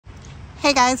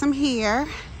Hey guys, I'm here.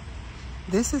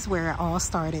 This is where it all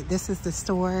started. This is the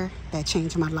store that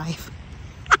changed my life.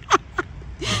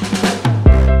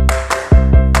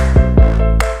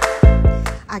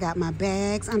 I got my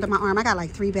bags under my arm. I got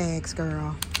like 3 bags,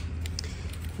 girl.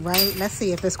 Right? Let's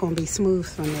see if it's gonna be smooth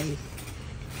for me.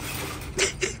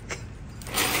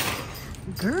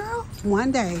 Girl,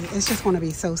 one day it's just gonna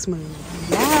be so smooth.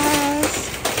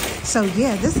 Yes. So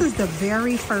yeah, this is the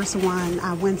very first one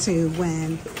I went to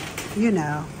when, you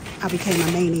know, I became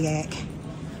a maniac.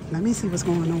 Let me see what's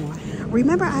going on.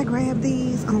 Remember I grabbed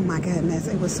these? Oh my goodness,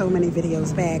 it was so many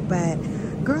videos back, but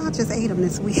girl, I just ate them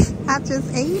this week. I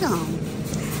just ate them.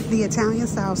 The Italian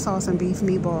style sauce and beef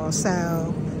meatballs.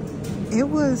 So it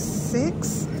was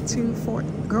 6 to 4,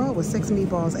 girl, it was 6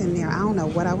 meatballs in there. I don't know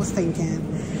what I was thinking,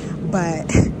 but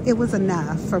it was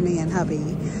enough for me and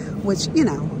hubby, which, you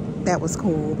know, that was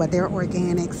cool. But they're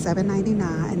organic,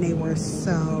 $7.99, and they were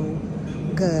so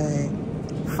good.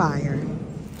 Fire.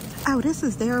 Oh, this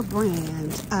is their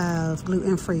brand of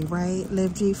gluten-free, right?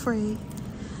 Live G-free.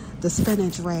 The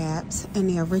spinach wraps and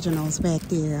the originals back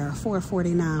there,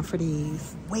 $4.49 for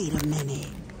these. Wait a minute.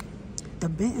 The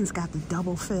Benton's got the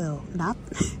double fill, not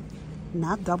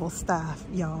double stuff,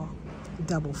 y'all.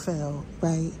 Double fill,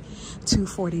 right?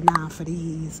 $2.49 for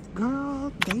these.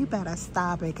 Girl, they better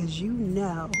stop it, because you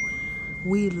know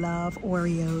we love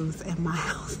Oreos in my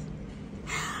house.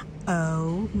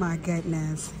 Oh my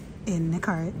goodness. In the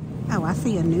cart. Oh, I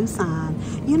see a new sign.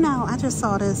 You know, I just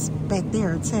saw this back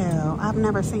there too. I've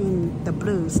never seen the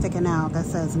blue sticking out that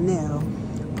says new.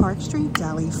 Park Street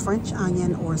Deli, French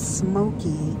onion or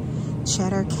smoky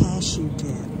cheddar cashew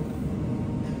dip.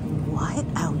 What?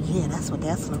 Oh yeah, that's what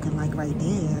that's looking like right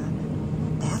there.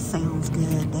 That sounds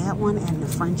good. That one and the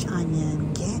French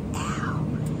onion. Get out.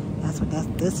 That's what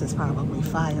this is probably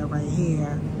fire right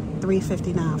here.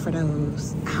 $3.59 for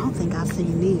those. I don't think I've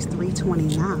seen these.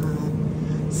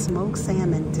 $3.29. Smoked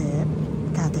salmon dip.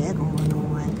 Got that going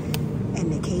on.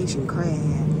 And the Cajun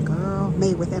crab. Girl,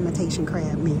 made with imitation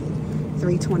crab meat.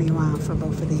 $3.21 for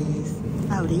both of these.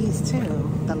 Oh, these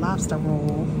too. The lobster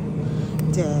roll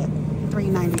dip.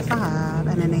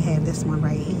 $3.95. And then they have this one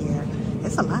right here.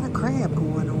 It's a lot of crab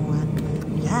going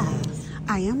on. Yes.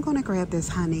 I am going to grab this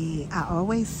honey. I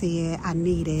always see it. I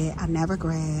need it. I never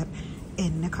grab.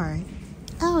 In the cart.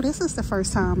 Oh, this is the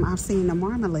first time I've seen the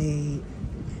marmalade.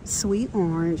 Sweet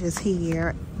orange is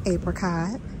here.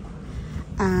 Apricot.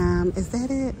 Is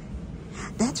that it?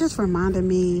 That just reminded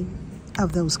me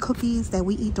of those cookies that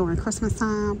we eat during Christmas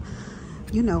time.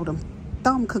 You know, them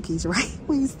thumb cookies, right?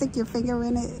 When you stick your finger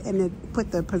in it and then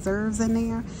put the preserves in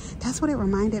there. That's what it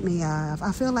reminded me of.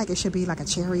 I feel like it should be like a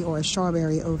cherry or a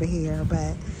strawberry over here,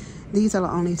 but these are the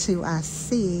only two I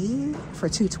see for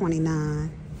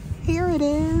 $2.29. Here it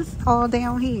is, all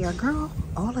down here. Girl,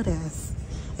 all of this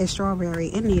is strawberry.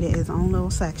 It needed its own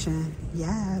little section.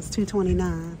 Yes,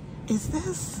 $2.29. Is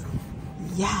this?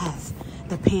 Yes,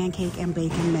 the pancake and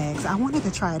bacon mix. I wanted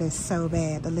to try this so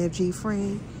bad. The Live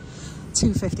G-free,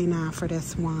 $2.59 for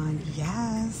this one.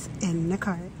 Yes, in the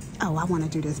cart. Oh, I want to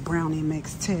do this brownie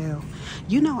mix too.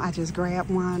 You know, I just grabbed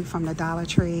one from the Dollar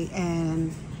Tree,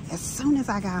 and as soon as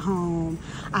I got home,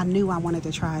 I knew I wanted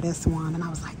to try this one, and I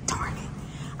was like, darn it.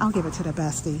 I'll give it to the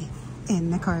bestie. In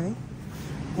the cart.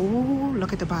 Oh,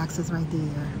 look at the boxes right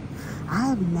there. I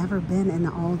have never been in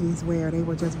the Aldi's where they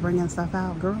were just bringing stuff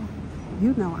out. Girl,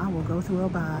 you know I will go through a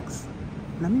box.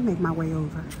 Let me make my way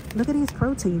over. Look at these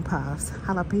protein puffs.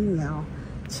 Jalapeno,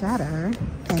 cheddar,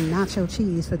 and nacho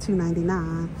cheese for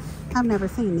 $2.99. I've never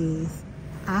seen these.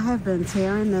 I have been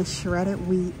tearing this shredded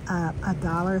wheat up,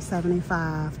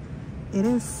 $1.75. It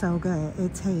is so good.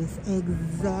 It tastes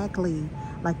exactly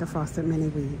like the Frosted Mini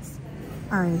Wheats.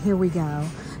 All right, here we go.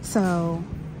 So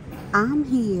I'm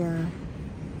here.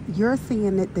 You're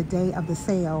seeing it the day of the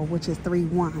sale, which is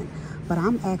 3/1, but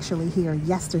I'm actually here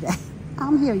yesterday.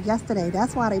 I'm here yesterday.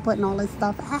 That's why they putting all this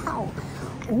stuff out.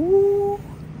 Ooh,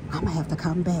 I'm gonna have to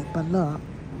come back. But look,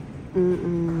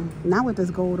 not with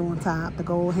this gold on top, the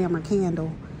gold hammer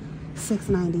candle,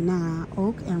 $6.99.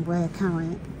 Oak and red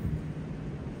currant.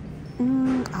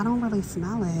 I don't really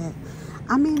smell it.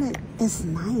 I mean, it's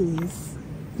nice,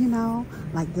 you know,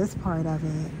 like this part of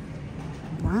it.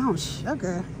 Brown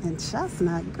sugar and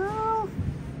chestnut, girl.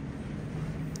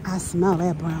 I smell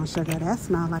that brown sugar. That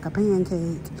smells like a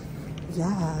pancake.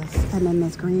 Yes. And then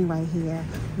this green right here,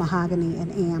 mahogany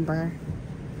and amber.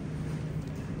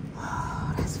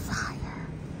 Oh, that's fire.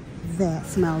 That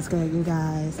smells good, you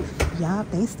guys. Yup,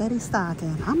 they steady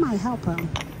stocking. I might help them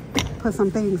put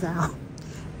some things out.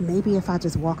 Maybe if I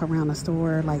just walk around the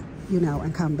store, like, you know,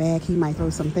 and come back, he might throw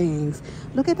some things.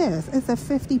 Look at this. It's a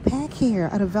 50 pack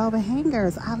here of the velvet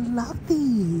hangers. I love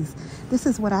these. This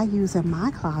is what I use in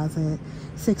my closet.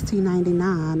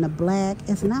 $16.99. The black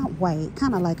is not white,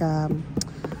 kind of like a,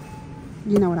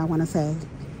 you know what I want to say,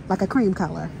 like a cream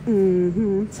color.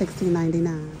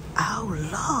 $16.99.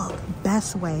 Oh, look,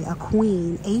 Best Way, a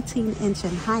queen, 18-inch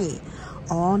in height,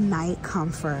 all night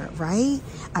comfort, right?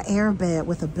 An air bed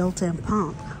with a built-in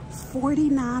pump,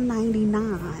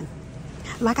 $49.99.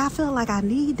 Like, I feel like I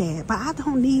need that, but I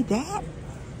don't need that.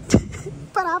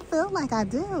 But I feel like I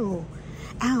do.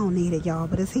 I don't need it, y'all,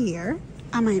 but it's here.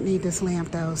 I might need this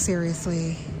lamp, though,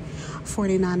 seriously.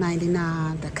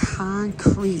 $49.99. The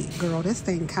concrete, girl, this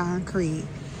thing concrete.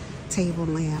 Table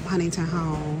lamp, Huntingdon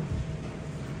Home.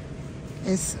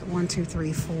 It's 1, 2,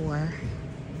 3, 4.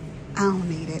 I don't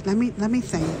need it. Let me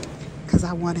think, because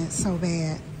I want it so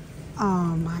bad.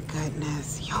 Oh, my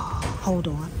goodness. Y'all, hold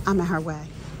on. I'm in her way.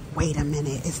 Wait a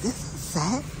minute. Is this a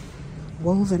set?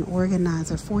 Woven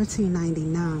organizer,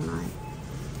 $14.99.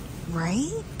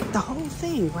 Right? The whole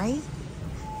thing, right?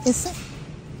 It's it.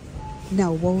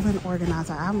 No, woven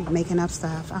organizer. I'm making up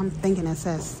stuff. I'm thinking it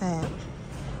says set.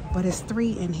 But it's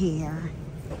 3 in here.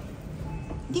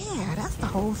 Yeah, that's the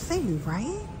whole thing,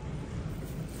 right?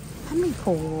 Let me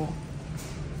pull.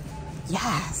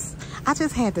 Yes. I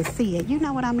just had to see it. You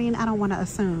know what I mean? I don't want to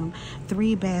assume.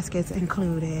 3 baskets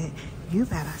included. You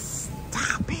better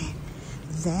stop it.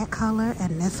 That color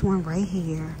and this one right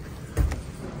here.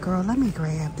 Girl, let me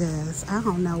grab this. I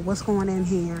don't know what's going in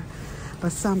here,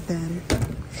 but something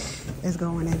is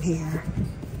going in here.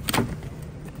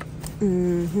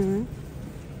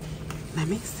 Let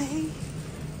me see.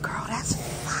 Girl, that's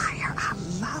fire. I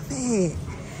love it.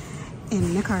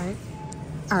 In the cart.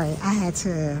 All right, I had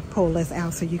to pull this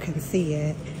out so you can see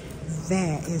it.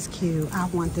 That is cute. I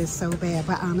want this so bad,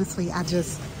 but honestly, I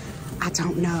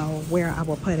don't know where I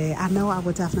will put it. I know I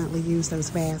would definitely use those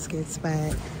baskets,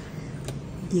 but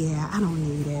yeah, I don't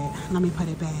need it. Let me put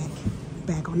it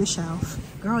back on the shelf.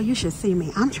 Girl, you should see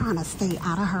me. I'm trying to stay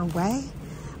out of her way,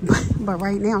 but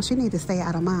right now she need to stay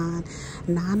out of mine.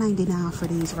 $9.99 for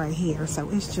these right here, so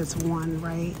it's just one,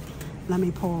 right? Let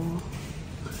me pull.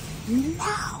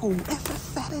 No, it's a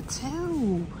set of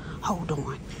 2. Hold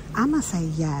on. I'm gonna say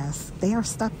yes. They are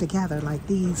stuck together like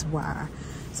these were.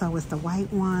 So it's the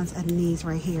white ones and these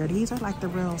right here. These are like the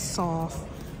real soft.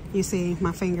 You see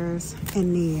my fingers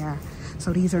in there.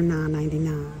 So these are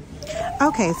 $9.99.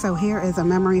 Okay, so here is a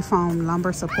memory foam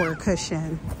lumbar support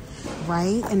cushion,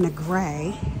 right, in the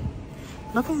gray.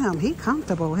 Look at him, he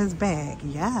comfortable, his bag,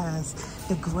 yes.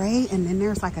 The gray, and then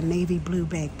there's like a navy blue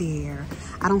back there.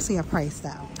 I don't see a price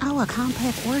though. Oh, a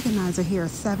compact organizer here,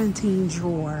 17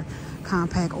 drawer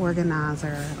compact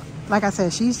organizer. Like I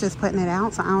said, she's just putting it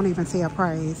out, so I don't even see a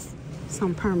price.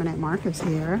 Some permanent markers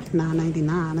here,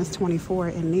 $9.99. It's 24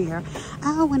 in there.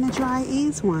 Oh, and the dry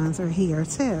ease ones are here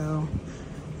too.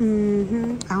 I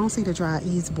don't see the dry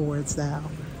ease boards though.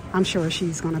 I'm sure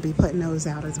she's gonna be putting those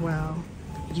out as well.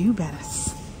 You better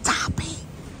stop it.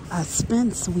 A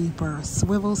spin sweeper,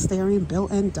 swivel steering,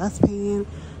 built-in dustpan.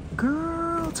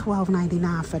 Girl,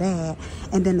 $12.99 for that.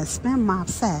 And then the spin mop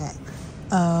set.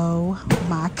 Oh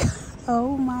my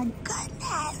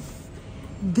goodness.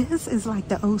 This is like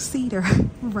the O-Cedar,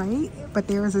 right? But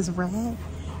theirs is red.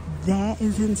 That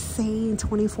is insane.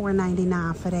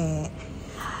 $24.99 for that.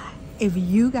 If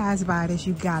you guys buy this,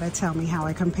 you gotta tell me how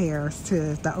it compares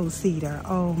to the O-Cedar.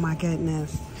 Oh my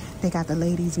goodness. They got the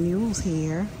ladies' mules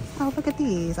here. Oh, look at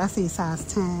these. I see size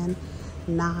 10,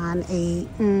 9, 8.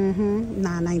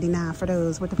 $9.99 for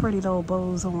those with the pretty little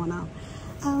bows on them.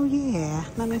 Oh yeah.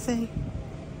 Let me see.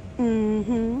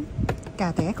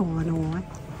 Got that going on.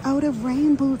 Oh, the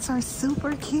rain boots are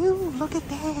super cute. Look at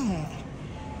that.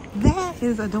 That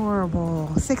is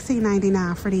adorable.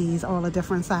 $16.99 for these, all the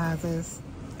different sizes.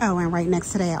 Oh, and right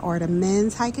next to that are the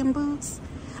men's hiking boots.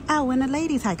 Oh, and the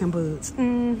ladies' hiking boots.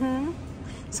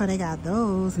 So they got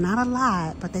those. Not a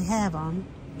lot, but they have them.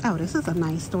 Oh, this is a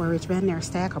nice storage bin. They're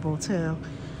stackable, too.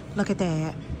 Look at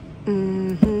that.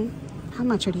 How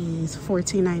much are these?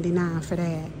 $14.99 for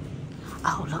that.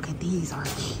 Oh, look at these. Are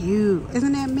cute.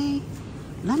 Isn't that me?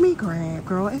 Let me grab,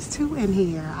 girl. It's 2 in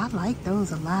here. I like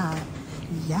those a lot.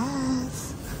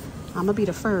 Yes. I'm going to be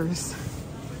the first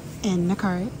in the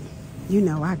cart. You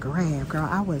know I grabbed, girl.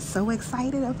 I was so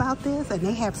excited about this, and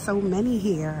they have so many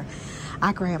here.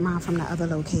 I grabbed mine from the other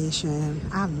location.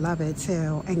 I love it,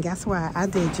 too. And guess what? I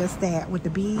did just that with the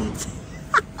beads.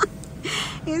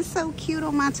 It's so cute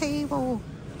on my table.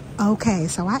 Okay,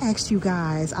 so I asked you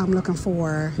guys, I'm looking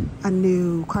for a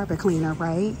new carpet cleaner,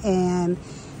 right? And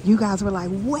you guys were like,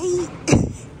 wait,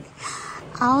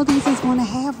 Aldi's is going to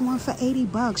have one for 80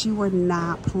 bucks. You were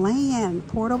not playing.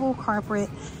 Portable carpet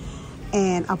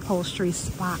and upholstery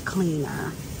spot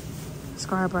cleaner.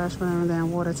 Scrub brush,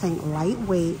 then water tank,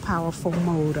 lightweight, powerful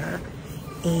motor.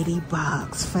 80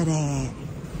 bucks for that.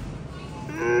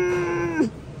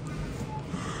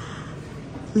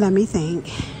 Let me think.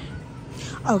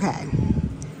 Okay,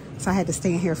 so I had to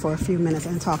stand here for a few minutes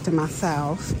and talk to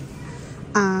myself.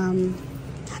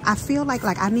 I feel like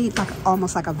I need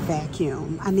almost like a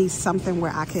vacuum. I need something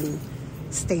where I can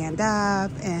stand up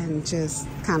and just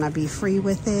kind of be free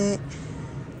with it.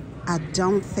 I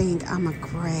don't think I'm a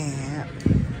grab.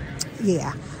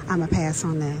 Yeah, I'm a pass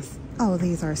on this. Oh,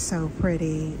 these are so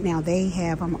pretty. Now they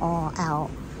have them all out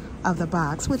of the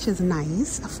box, which is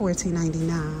nice.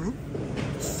 $14.99.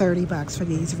 30 bucks for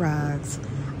these rugs.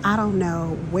 I don't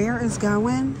know where it's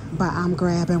going, but I'm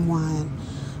grabbing one.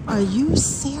 Are you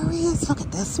serious? Look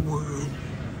at this one.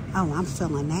 Oh, I'm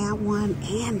feeling that one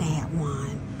and that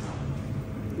one.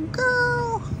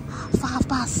 Girl,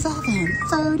 5x7,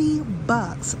 30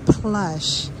 bucks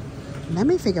plush. Let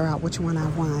me figure out which one I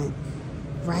want.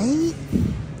 Right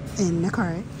in the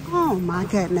cart. Oh my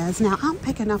goodness. Now I'm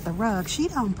picking up the rug. She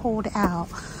done pulled out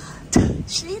the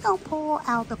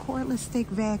cordless stick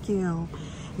vacuum.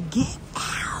 Get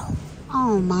out.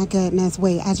 Oh my goodness.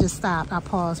 Wait, I just stopped. I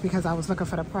paused because I was looking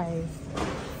for the price.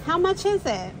 How much is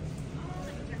it?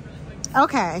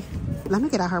 Okay. Let me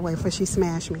get out her way before she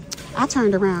smashed me. I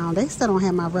turned around. They still don't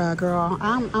have my rug, girl.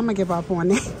 I'm gonna give up on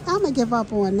that. I'm gonna give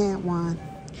up on that one.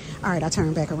 All right, I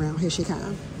turned back around. Here she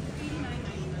comes.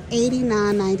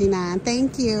 $89.99.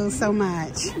 Thank you so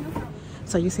much.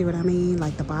 So you see what I mean?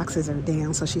 Like the boxes are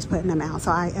down, so she's putting them out.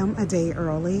 So I am a day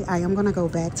early. I am gonna go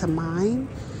back to mine.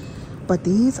 But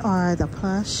these are the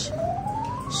plush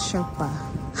Sherpa.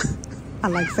 I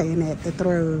like saying that, the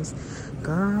throws.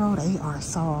 Girl, they are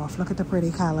soft. Look at the pretty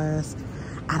colors.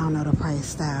 I don't know the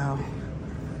price though.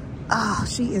 Oh,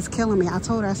 she is killing me. I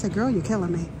told her, I said, girl, you're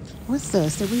killing me. What's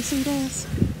this? Did we see this?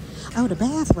 Oh, the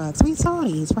bath rugs. We saw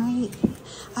these, right?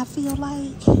 I feel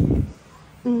like,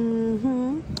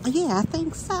 yeah, I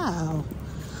think so. I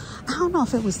don't know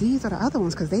if it was these or the other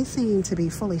ones because they seem to be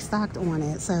fully stocked on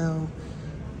it. So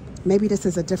maybe this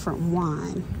is a different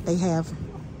one. They have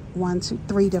 1, 2,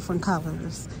 3 different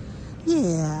colors.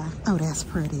 Yeah. Oh, that's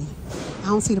pretty. I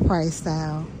don't see the price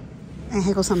though. And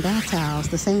here goes some bath towels,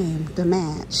 the same, the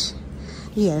match.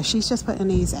 Yeah, she's just putting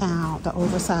these out, the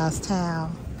oversized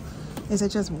towel. Is it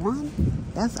just one?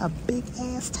 That's a big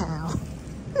ass towel.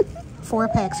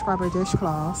 4-pack scrubber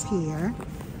dishcloths here.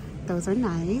 Those are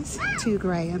nice. 2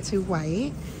 gray and 2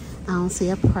 white. I don't see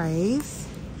a price.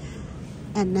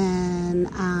 And then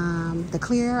the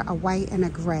clear, a white, and a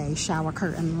gray shower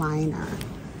curtain liner.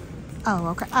 Oh,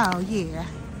 okay. Oh, yeah.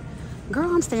 Girl,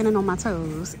 I'm standing on my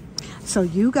toes. So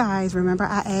you guys, remember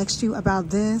I asked you about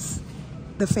this?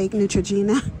 The fake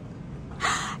Neutrogena?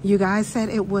 You guys said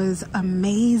it was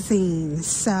amazing.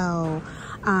 So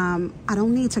I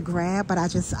don't need to grab, but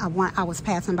I was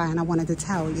passing by and I wanted to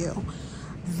tell you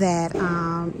that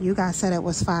you guys said it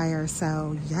was fire.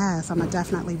 So yes, I'm gonna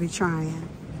definitely be trying.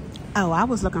 Oh, I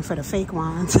was looking for the fake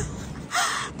ones.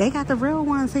 They got the real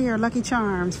ones here. Lucky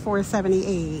Charms,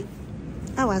 $4.78.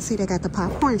 Oh, I see they got the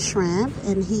popcorn shrimp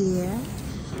in here.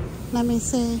 Let me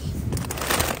see.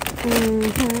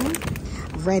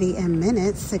 Ready in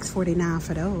minutes, $6.49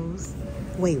 for those.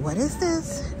 Wait, what is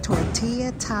this?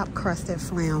 Tortilla top crusted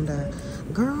flounder.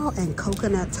 Girl, and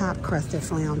coconut top crusted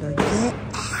flounder. Get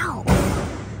out.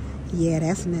 Yeah,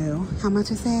 that's new. How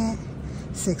much is that?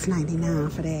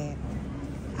 $6.99 for that.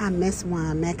 I missed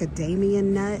one. Macadamia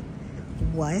nut.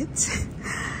 What?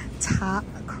 Top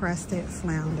crusted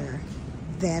flounder.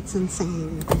 That's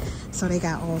insane. So they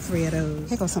got all 3 of those.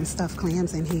 Here goes some stuffed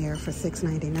clams in here for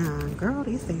 $6.99. Girl,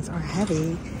 these things are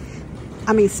heavy.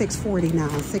 I mean, $6.49.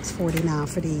 $6.49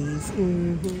 for these.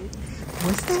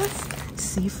 What's this?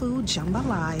 Seafood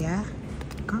jambalaya.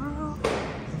 Girl,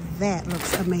 that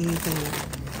looks amazing.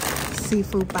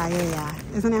 Seafood paella.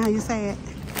 Isn't that how you say it?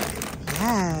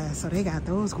 Yeah, so they got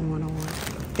those going on.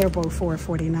 They're both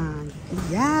 $4.49.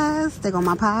 Yes, they got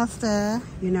my pasta.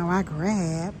 You know, I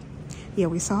grabbed. Yeah,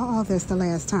 we saw all this the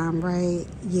last time, right?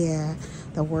 Yeah,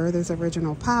 the Werther's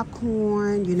original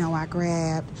popcorn. You know, I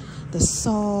grabbed the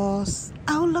sauce.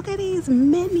 Oh, look at these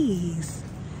minis.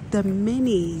 The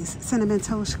minis, Cinnamon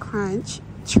Toast Crunch,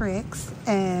 Tricks,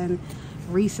 and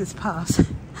Reese's Puffs.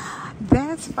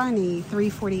 That's funny.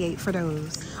 $3.48 for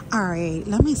those. All right,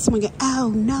 let me swing it.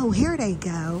 Oh, no, here they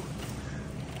go.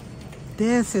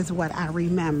 This is what I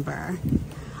remember.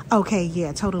 Okay,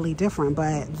 yeah, totally different,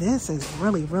 but this is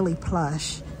really, really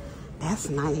plush. That's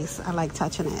nice. I like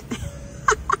touching it.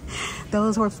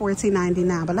 Those were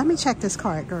 $14.99. But let me check this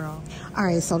cart, girl. All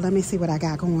right, so let me see what I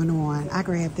got going on. I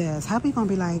grabbed this. Hubby gonna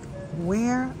be like,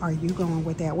 where are you going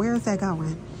with that? Where is that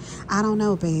going? I don't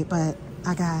know, babe, but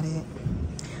I got it.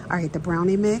 All right, the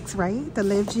brownie mix, right? The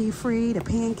Live G Free, the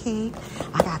pancake.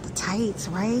 I got the tights,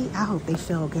 right? I hope they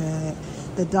feel good.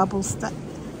 The double stuff.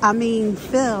 I mean,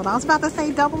 filled. I was about to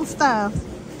say double stuff.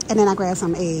 And then I grabbed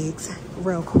some eggs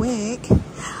real quick.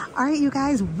 All right, you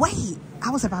guys, wait. I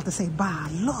was about to say bye.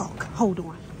 Look, hold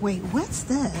on. Wait, what's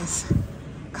this?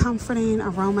 Comforting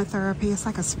aromatherapy. It's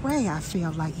like a spray, I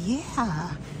feel like.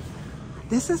 Yeah.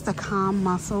 This is the Calm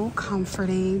Muscle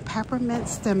Comforting Peppermint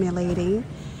Stimulating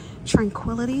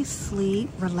Tranquility Sleep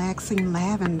Relaxing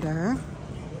Lavender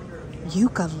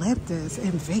Eucalyptus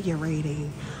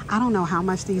Invigorating. I don't know how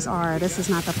much these are. This is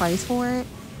not the price for it,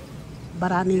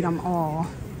 but I need them all.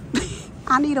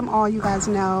 I need them all. You guys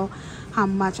know how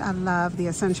much I love the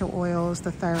essential oils,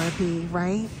 the therapy,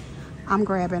 right? I'm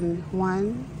grabbing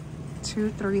 1, 2,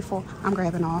 3, 4. I'm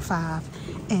grabbing all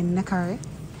 5 in the cart.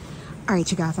 All right,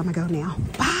 you guys, I'm gonna go now.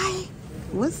 Bye.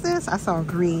 What's this? I saw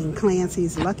green.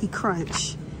 Clancy's Lucky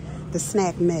Crunch. The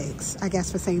snack mix, I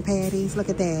guess for St. Patty's. Look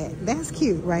at that. That's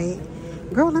cute, right?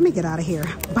 Girl, let me get out of here.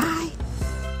 Bye.